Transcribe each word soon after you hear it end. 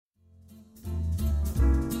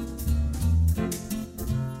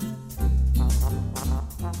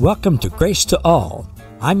Welcome to Grace to All.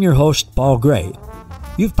 I'm your host, Paul Gray.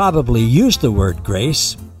 You've probably used the word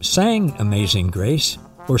grace, sang Amazing Grace,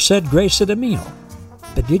 or said grace at a meal.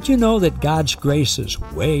 But did you know that God's grace is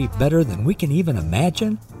way better than we can even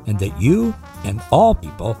imagine, and that you and all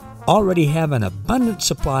people already have an abundant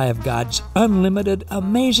supply of God's unlimited,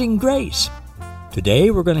 amazing grace? Today,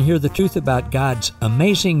 we're going to hear the truth about God's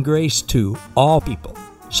amazing grace to all people.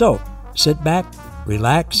 So, sit back,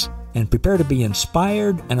 relax, and prepare to be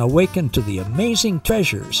inspired and awakened to the amazing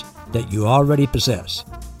treasures that you already possess.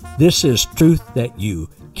 This is truth that you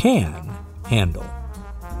can handle.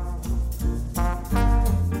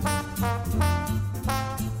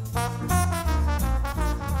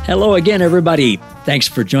 Hello again, everybody. Thanks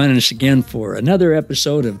for joining us again for another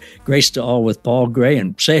episode of Grace to All with Paul Gray.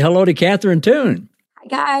 And say hello to Catherine Toon. Hi,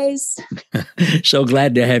 guys. So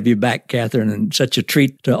glad to have you back, Catherine, and such a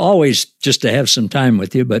treat to always just to have some time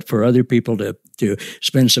with you, but for other people to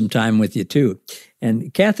spend some time with you too.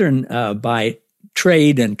 And Catherine, by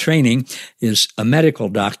trade and training, is a medical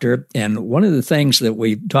doctor. And one of the things that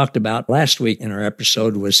we talked about last week in our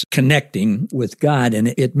episode was connecting with God.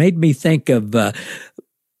 And it made me think of,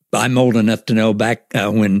 I'm old enough to know back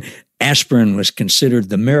when aspirin was considered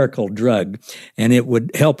the miracle drug, and it would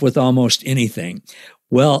help with almost anything.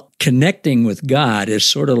 Well, connecting with God is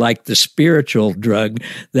sort of like the spiritual drug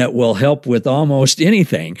that will help with almost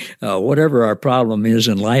anything, whatever our problem is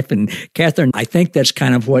in life. And Catherine, I think that's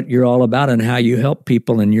kind of what you're all about and how you help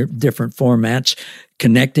people in your different formats,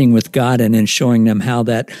 connecting with God and then showing them how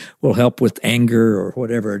that will help with anger or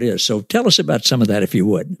whatever it is. So tell us about some of that, if you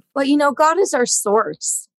would. Well, God is our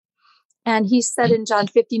source. And he said in John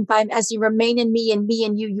 15:5, as you remain in me and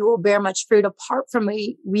you, you will bear much fruit. Apart from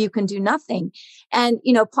me, you can do nothing. And,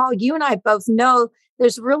 Paul, you and I both know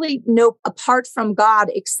there's really no apart from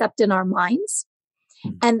God except in our minds.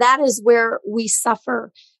 And that is where we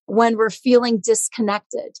suffer when we're feeling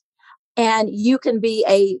disconnected. And you can be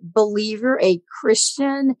a believer, a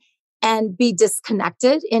Christian, and be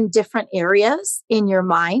disconnected in different areas in your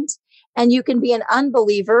mind. And you can be an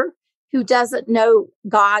unbeliever who doesn't know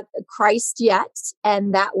God, Christ yet,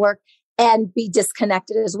 and that work, and be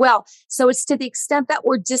disconnected as well. So it's to the extent that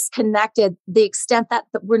we're disconnected, the extent that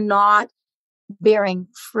we're not bearing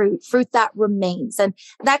fruit that remains. And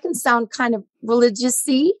that can sound kind of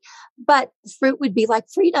religious-y, but fruit would be like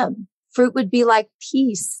freedom. Fruit would be like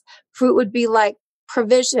peace. Fruit would be like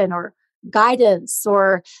provision or guidance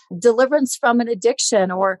or deliverance from an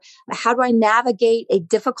addiction, or how do I navigate a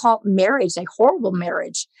difficult marriage, a horrible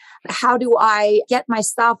marriage? How do I get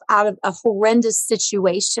myself out of a horrendous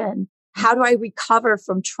situation? How do I recover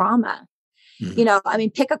from trauma? Mm-hmm.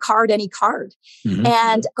 Pick a card, any card. Mm-hmm.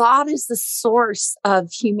 And God is the source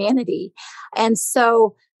of humanity. And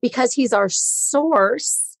so because he's our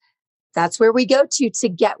source, that's where we go to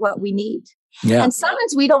get what we need. Yeah. And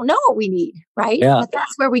sometimes we don't know what we need, right? Yeah. But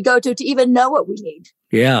that's where we go to even know what we need.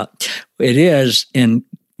 Yeah, it is. And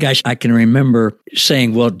gosh, I can remember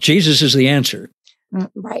saying, well, Jesus is the answer.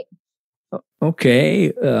 Right. Okay.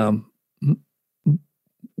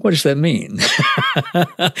 What does that mean?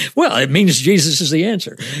 Well, it means Jesus is the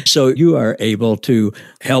answer. So you are able to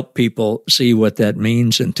help people see what that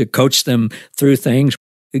means and to coach them through things.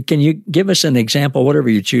 Can you give us an example, whatever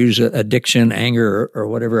you choose, addiction, anger, or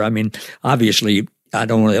whatever? Obviously, I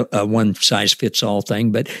don't want a one-size-fits-all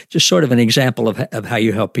thing, but just sort of an example of how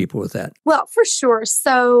you help people with that. Well, for sure.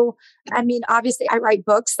 So, obviously, I write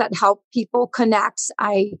books that help people connect.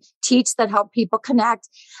 I teach that help people connect.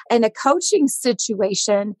 In a coaching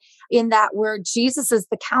situation, in that where Jesus is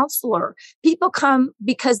the counselor, people come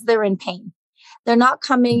because they're in pain. They're not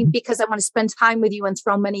coming because I want to spend time with you and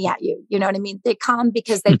throw money at you. You know what I mean? They come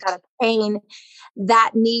because they've got a pain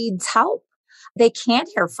that needs help. They can't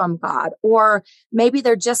hear from God, or maybe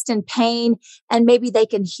they're just in pain and maybe they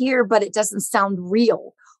can hear, but it doesn't sound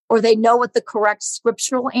real, or they know what the correct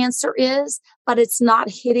scriptural answer is, but it's not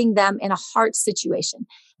hitting them in a heart situation.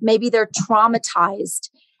 Maybe they're traumatized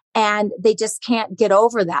and they just can't get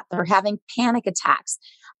over that. They're having panic attacks.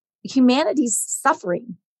 Humanity's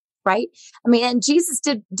suffering. Right? And Jesus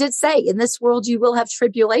did say, in this world, you will have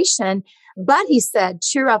tribulation, but he said,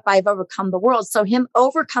 cheer up, I've overcome the world. So him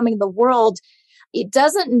overcoming the world, it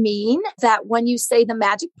doesn't mean that when you say the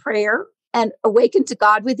magic prayer and awaken to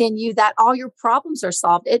God within you, that all your problems are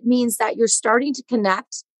solved. It means that you're starting to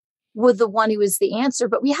connect with the one who is the answer,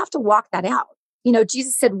 but we have to walk that out.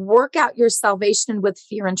 Jesus said, work out your salvation with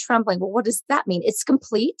fear and trembling. Well, what does that mean? It's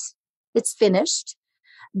complete. It's finished.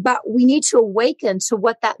 But we need to awaken to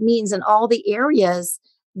what that means in all the areas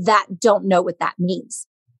that don't know what that means,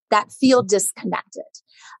 that feel disconnected,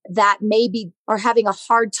 that maybe are having a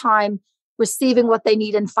hard time receiving what they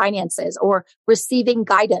need in finances, or receiving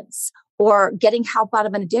guidance, or getting help out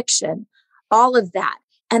of an addiction, all of that.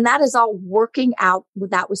 And that is all working out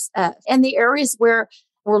with that was, and the areas where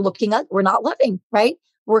we're looking at, we're not loving, right?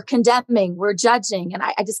 We're condemning, we're judging, and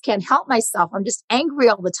I just can't help myself. I'm just angry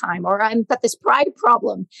all the time, or I've got this pride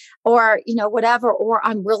problem, or, whatever, or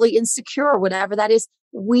I'm really insecure, whatever that is.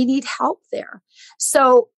 We need help there.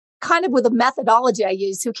 So kind of with the methodology I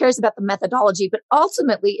use, who cares about the methodology? But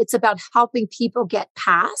ultimately, it's about helping people get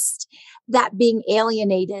past that being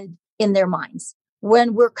alienated in their minds.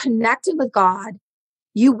 When we're connected with God,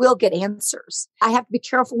 you will get answers. I have to be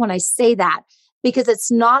careful when I say that, because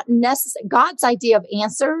it's not necessary. God's idea of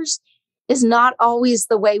answers is not always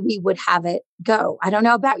the way we would have it go. I don't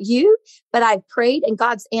know about you, but I've prayed and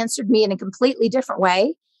God's answered me in a completely different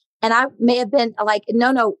way. And I may have been like,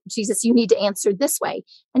 no, Jesus, you need to answer this way.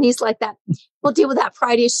 And he's like that. We'll deal with that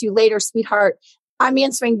pride issue later, sweetheart. I'm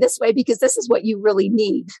answering this way because this is what you really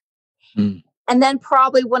need. Mm. And then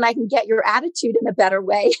probably when I can get your attitude in a better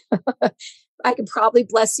way, I can probably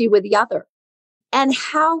bless you with the other. And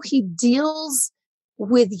how he deals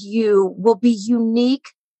with you will be unique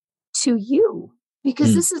to you,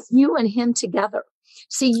 because this is you and him together.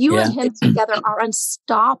 See, you and him together are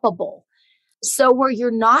unstoppable. So where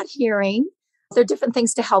you're not hearing, there are different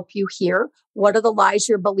things to help you hear. What are the lies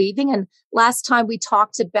you're believing? And last time we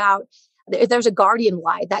talked about, there's a guardian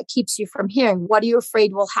lie that keeps you from hearing. What are you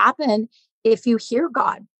afraid will happen if you hear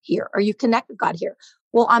God here, or you connect with God here?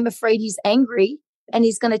 Well, I'm afraid he's angry and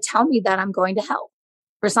he's going to tell me that I'm going to hell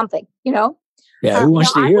or something, Yeah, who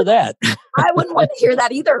wants to hear that? I wouldn't want to hear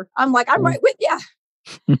that either. I'm like, I'm right with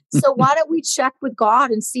you. So why don't we check with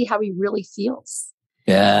God and see how he really feels?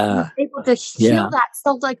 Yeah. Able to heal that.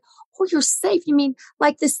 So like, oh, you're safe. You mean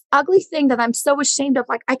like this ugly thing that I'm so ashamed of,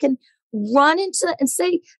 like I can run into it and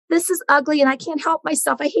say, this is ugly and I can't help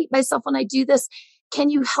myself. I hate myself when I do this. Can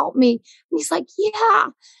you help me? And he's like, yeah.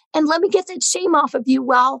 And let me get that shame off of you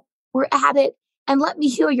while we're at it. And let me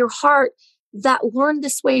heal your heart that learned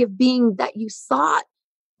this way of being that you thought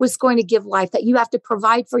was going to give life, that you have to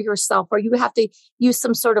provide for yourself, or you have to use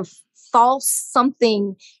some sort of false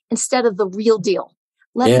something instead of the real deal.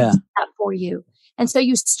 Let me do that for you. And so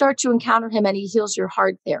you start to encounter him and he heals your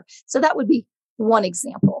heart there. So that would be one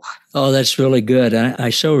example. Oh, that's really good. I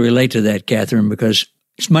so relate to that, Catherine, because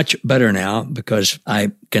it's much better now because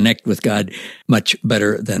I connect with God much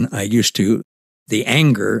better than I used to. The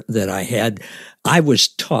anger that I had, I was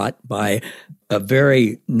taught by a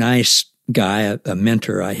very nice guy, a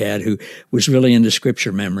mentor I had who was really into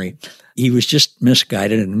scripture memory. He was just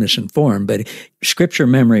misguided and misinformed, but scripture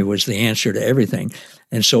memory was the answer to everything.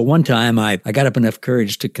 And so one time I got up enough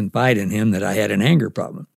courage to confide in him that I had an anger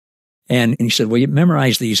problem. And he said, well, you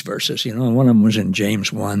memorize these verses, and one of them was in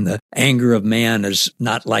James 1, the anger of man is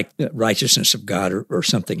not like the righteousness of God or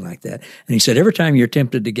something like that. And he said, every time you're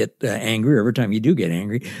tempted to get angry, or every time you do get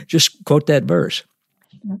angry, just quote that verse.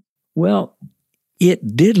 Mm-hmm. Well,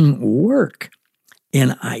 it didn't work.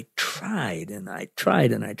 And I tried and I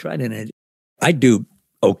tried and I tried, and I'd do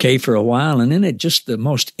okay for a while. And then at just the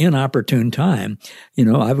most inopportune time,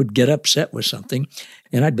 I would get upset with something.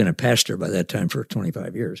 And I'd been a pastor by that time for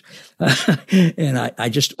 25 years. And I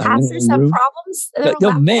just... Pastors have problems?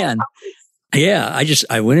 Oh, man. Yeah,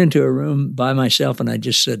 I went into a room by myself and I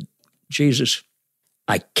just said, Jesus,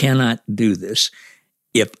 I cannot do this.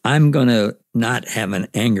 If I'm going to not have an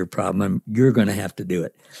anger problem, you're going to have to do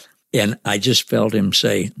it. And I just felt him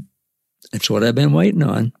say, that's what I've been waiting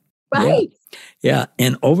on. Right. Yeah.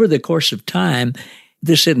 And over the course of time,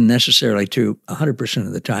 this isn't necessarily true 100%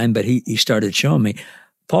 of the time, but he started showing me,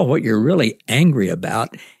 Paul, what you're really angry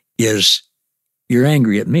about is you're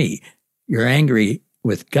angry at me. You're angry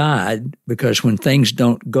with God because when things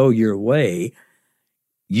don't go your way,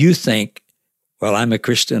 you think, well, I'm a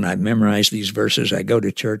Christian. I've memorized these verses. I go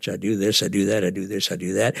to church. I do this. I do that. I do this. I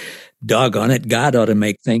do that. Doggone it. God ought to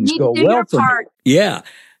make things go well for me. Yeah.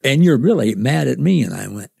 And you're really mad at me. And I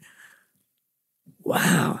went,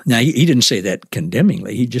 wow. Now, he didn't say that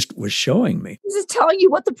condemningly. He just was showing me. He's just telling you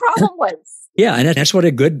what the problem was. Yeah, and that's what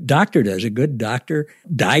a good doctor does. A good doctor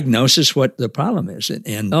diagnoses what the problem is.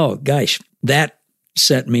 And oh, gosh, that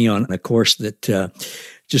set me on a course that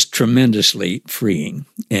just tremendously freeing.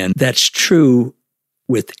 And that's true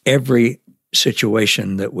with every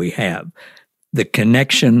situation that we have. The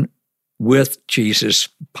connection with Jesus,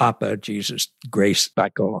 Papa, Jesus, grace, I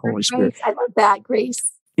call Holy Spirit. I love that,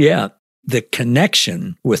 grace. Yeah, the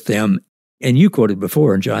connection with them. And you quoted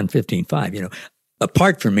before in John 15:5,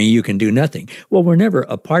 apart from me, you can do nothing. Well, we're never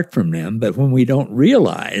apart from them, but when we don't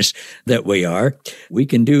realize that we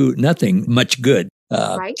can do nothing much good.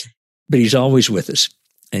 Right. But he's always with us.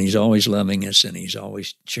 and he's always loving us, and he's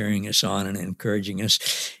always cheering us on and encouraging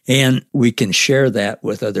us. And we can share that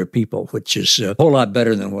with other people, which is a whole lot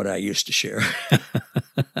better than what I used to share.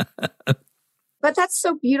 But that's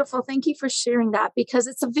so beautiful. Thank you for sharing that, because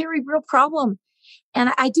it's a very real problem.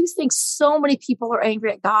 And I do think so many people are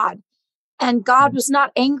angry at God, and God was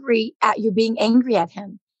not angry at you being angry at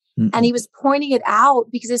him. And he was pointing it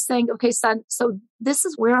out because he's saying, okay, son, so this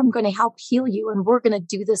is where I'm going to help heal you, and we're going to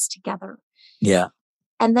do this together. Yeah.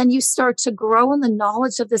 And then you start to grow in the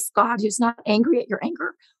knowledge of this God who's not angry at your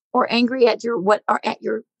anger or angry at your at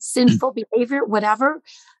your sinful behavior, whatever.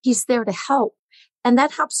 He's there to help. And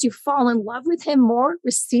that helps you fall in love with him more,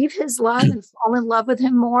 receive his love and fall in love with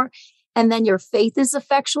him more. And then your faith is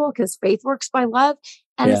effectual because faith works by love.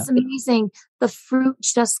 And it's amazing. The fruit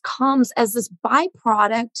just comes as this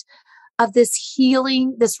byproduct of this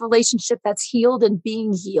healing, this relationship that's healed and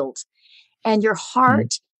being healed, and your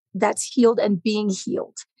heart that's healed and being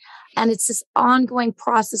healed. And it's this ongoing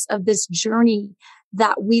process of this journey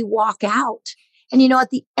that we walk out. And,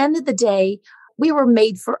 at the end of the day, we were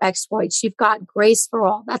made for exploits. You've got Grace for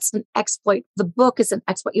All. That's an exploit. The book is an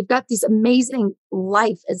exploit. You've got these amazing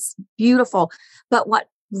life. It's beautiful. But what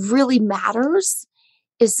really matters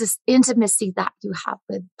is this intimacy that you have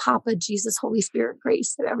with Papa, Jesus, Holy Spirit,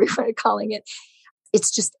 Grace, whatever you're calling it.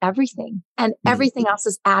 It's just everything. And everything else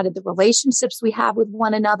is added. The relationships we have with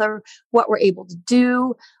one another, what we're able to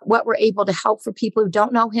do, what we're able to help for people who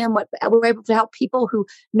don't know him, what we're able to help people who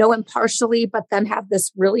know him partially, but then have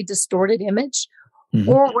this really distorted image,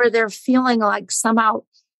 or where they're feeling like somehow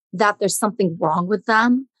that there's something wrong with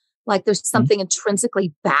them, like there's something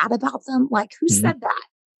intrinsically bad about them. Like, who said that?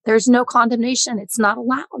 There's no condemnation. It's not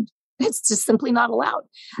allowed. It's just simply not allowed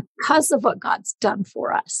because of what God's done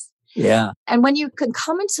for us. Yeah. And when you can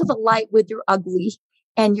come into the light with your ugly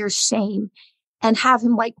and your shame and have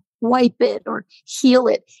him like wipe it or heal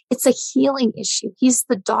it, it's a healing issue. He's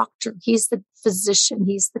the doctor. He's the physician.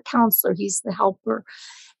 He's the counselor. He's the helper.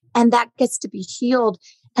 And that gets to be healed.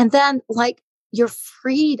 And then like you're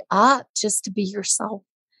freed up just to be yourself,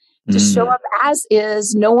 to show up as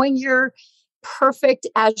is, knowing you're perfect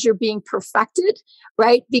as you're being perfected,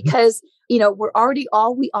 right? Because, we're already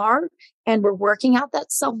all we are, and we're working out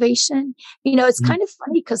that salvation. It's kind of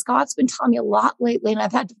funny because God's been telling me a lot lately, and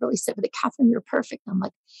I've had to really sit with it. Catherine, you're perfect. I'm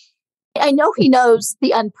like, I know he knows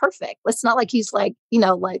the unperfect. It's not like he's like,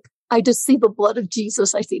 like, I just see the blood of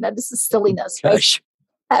Jesus. I see that this is silliness, right?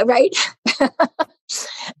 Right?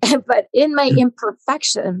 But in my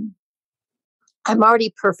imperfection, I'm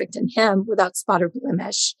already perfect in him without spot or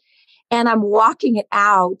blemish. And I'm walking it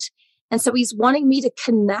out. And so he's wanting me to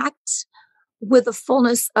connect with the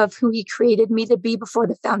fullness of who he created me to be before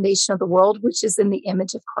the foundation of the world, which is in the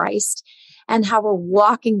image of Christ, and how we're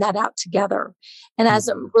walking that out together. And as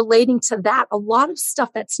I'm relating to that, a lot of stuff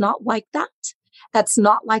that's not like that, that's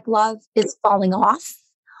not like love, is falling off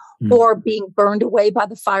or being burned away by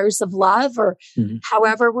the fires of love, or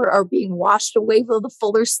however we are being washed away with the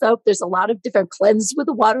fuller soap. There's a lot of different cleansed with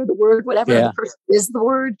the water of the word, whatever the person is the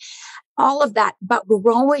word, all of that, but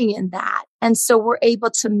growing in that. And so we're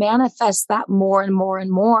able to manifest that more and more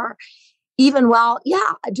and more, even while,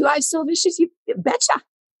 do I still have issues? You betcha.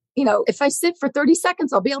 If I sit for 30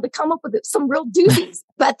 seconds, I'll be able to come up with some real doozies,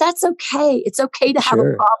 but that's okay. It's okay to have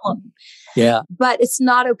a problem. Yeah. But it's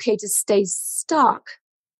not okay to stay stuck.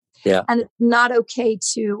 Yeah. And it's not okay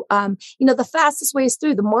to, the fastest way is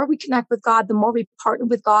through. The more we connect with God, the more we partner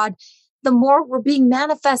with God, the more we're being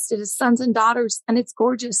manifested as sons and daughters. And it's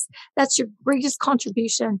gorgeous. That's your greatest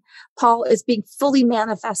contribution, Paul, is being fully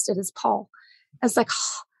manifested as Paul. It's like,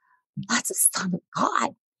 that's a son of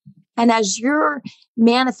God. And as you're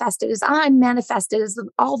manifested, as I'm manifested, as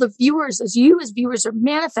all the viewers, as you as viewers are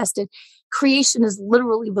manifested, creation is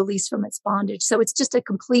literally released from its bondage. So it's just a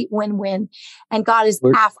complete win-win. And God is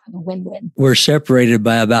after the win-win. We're separated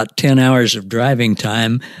by about 10 hours of driving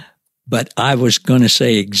time, but I was going to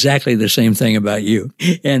say exactly the same thing about you,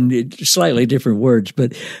 and slightly different words.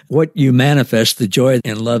 But what you manifest, the joy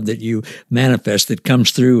and love that you manifest that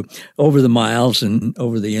comes through over the miles and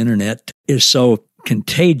over the internet, is so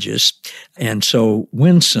contagious and so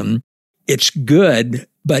winsome. It's good,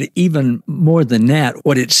 but even more than that,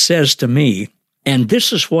 what it says to me, and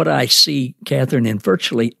this is what I see, Catherine, in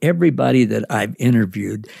virtually everybody that I've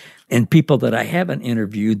interviewed and people that I haven't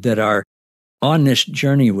interviewed that are on this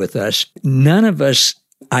journey with us. None of us,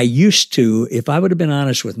 I used to, if I would have been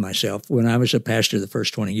honest with myself when I was a pastor the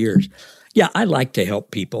first 20 years, I like to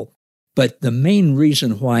help people. But the main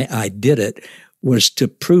reason why I did it was to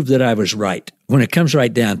prove that I was right. When it comes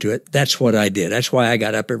right down to it, that's what I did. That's why I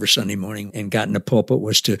got up every Sunday morning and got in the pulpit,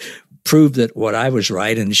 was to prove that what I was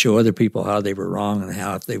right and show other people how they were wrong and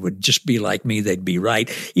how if they would just be like me, they'd be right,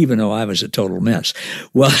 even though I was a total mess.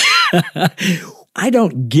 Well, I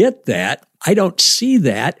don't get that. I don't see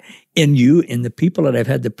that in you, in the people that I've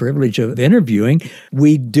had the privilege of interviewing.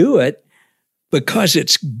 We do it because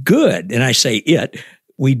it's good. And I say it.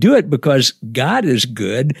 We do it because God is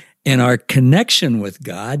good and our connection with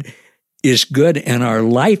God is good and our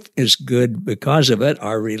life is good because of it.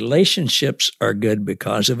 Our relationships are good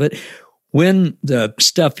because of it. When the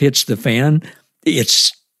stuff hits the fan,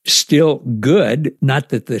 it's still good. Not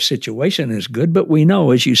that the situation is good, but we know,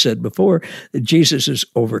 as you said before, that Jesus has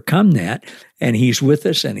overcome that and he's with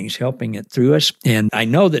us and he's helping it through us. And I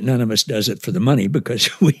know that none of us does it for the money because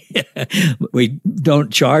we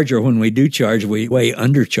don't charge, or when we do charge, we way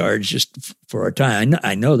undercharge just for our time.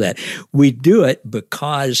 I know that. We do it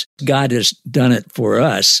because God has done it for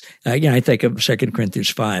us. Again, I think of 2 Corinthians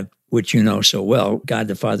 5, which you know so well. God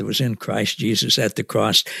the Father was in Christ Jesus at the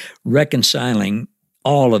cross, reconciling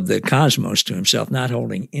all of the cosmos to himself, not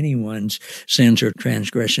holding anyone's sins or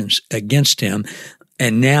transgressions against him.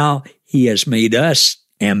 And now he has made us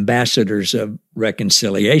ambassadors of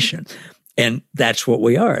reconciliation. And that's what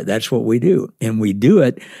we are. That's what we do. And we do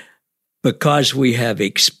it because we have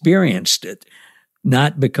experienced it,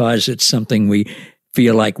 not because it's something we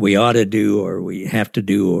feel like we ought to do or we have to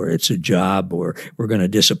do, or it's a job, or we're going to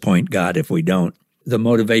disappoint God if we don't. The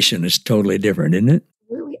motivation is totally different, isn't it?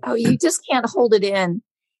 Really? Oh, you just can't hold it in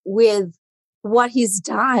with what he's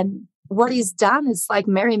done. What he's done is like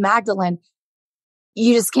Mary Magdalene.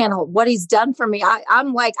 You just can't hold what he's done for me.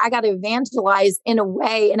 I'm like, I got to evangelize in a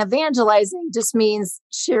way. And evangelizing just means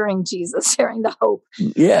sharing Jesus, sharing the hope.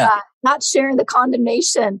 Yeah. Not sharing the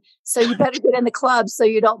condemnation. So you better get in the club so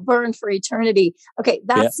you don't burn for eternity. Okay.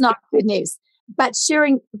 That's not good news. But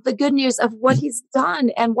sharing the good news of what he's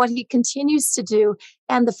done and what he continues to do,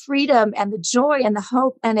 and the freedom and the joy and the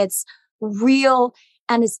hope. And it's real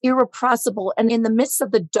and it's irrepressible. And in the midst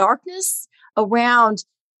of the darkness around,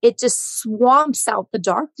 it just swamps out the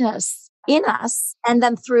darkness in us and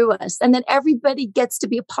then through us. And then everybody gets to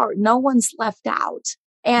be a part. No one's left out.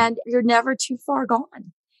 And you're never too far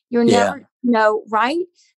gone. You're never, right?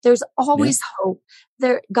 There's always hope.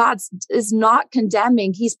 God is not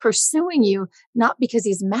condemning. He's pursuing you, not because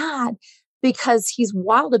he's mad, because he's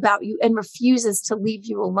wild about you and refuses to leave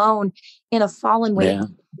you alone in a fallen way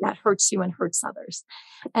that hurts you and hurts others.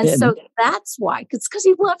 And so that's why, because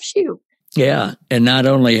he loves you. Yeah. And not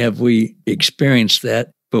only have we experienced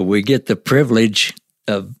that, but we get the privilege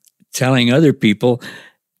of telling other people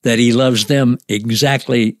that he loves them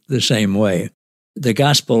exactly the same way. The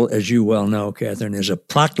gospel, as you well know, Catherine, is a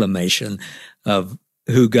proclamation of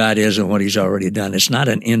who God is and what he's already done. It's not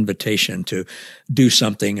an invitation to do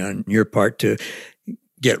something on your part to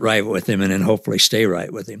get right with him and then hopefully stay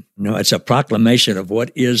right with him. No, it's a proclamation of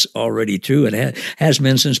what is already true and has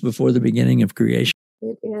been since before the beginning of creation.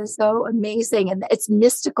 It is so amazing, and it's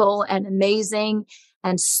mystical and amazing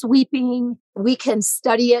and sweeping. We can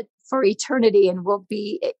study it for eternity and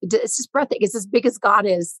it's just breathtaking. It's as big as God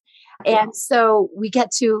is. And so we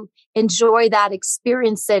get to enjoy that,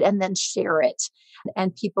 experience it, and then share it.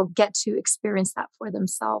 And people get to experience that for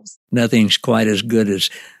themselves. Nothing's quite as good as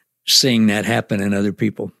seeing that happen in other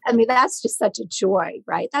people. I mean, that's just such a joy,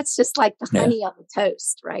 right? That's just like the honey on the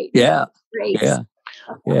toast, right? Yeah. Great.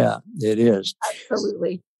 Yeah, it is.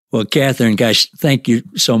 Absolutely. Well, Catherine, gosh, thank you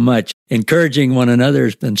so much. Encouraging one another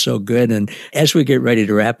has been so good. And as we get ready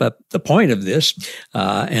to wrap up, the point of this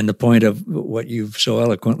and the point of what you've so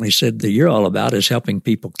eloquently said that you're all about is helping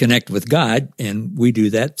people connect with God. And we do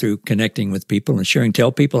that through connecting with people and sharing,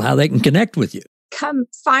 tell people how they can connect with you. Come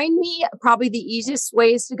find me. Probably the easiest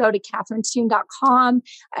way is to go to catherinetune.com.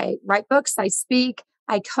 I write books, I speak,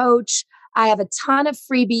 I coach. I have a ton of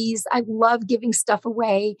freebies. I love giving stuff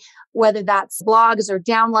away, whether that's blogs or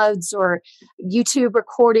downloads or YouTube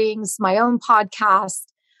recordings, my own podcast.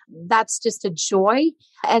 That's just a joy.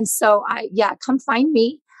 And so come find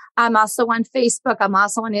me. I'm also on Facebook. I'm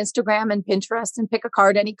also on Instagram and Pinterest, and pick a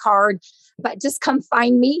card, any card, but just come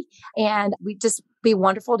find me, and we just be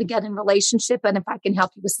wonderful to get in relationship. And if I can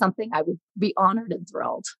help you with something, I would be honored and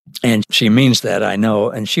thrilled. And she means that, I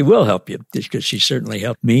know, and she will help you because she certainly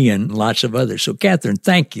helped me and lots of others. So Catherine,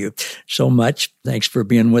 thank you so much. Thanks for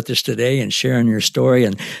being with us today and sharing your story.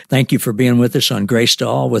 And thank you for being with us on Grace to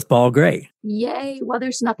All with Paul Gray. Yay. Well,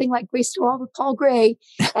 there's nothing like Grace to All with Paul Gray.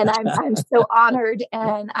 And I'm so honored,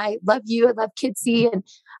 and I love you. I love Kitsy, and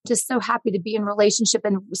just so happy to be in relationship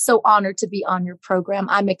and so honored to be on your program.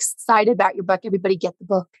 I'm excited about your book. Everybody get the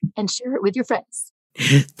book and share it with your friends.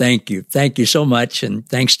 Thank you. Thank you so much. And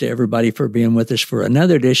thanks to everybody for being with us for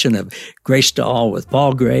another edition of Grace to All with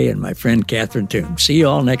Paul Gray and my friend Catherine Toombs. See you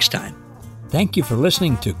all next time. Thank you for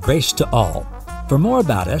listening to Grace to All. For more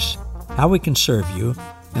about us, how we can serve you,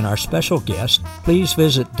 and our special guest, please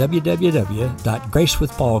visit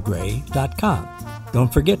www.gracewithpaulgray.com.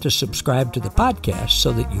 Don't forget to subscribe to the podcast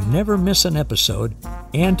so that you never miss an episode,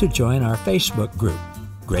 and to join our Facebook group,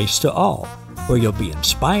 Grace to All, where you'll be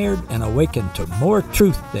inspired and awakened to more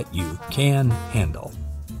truth that you can handle.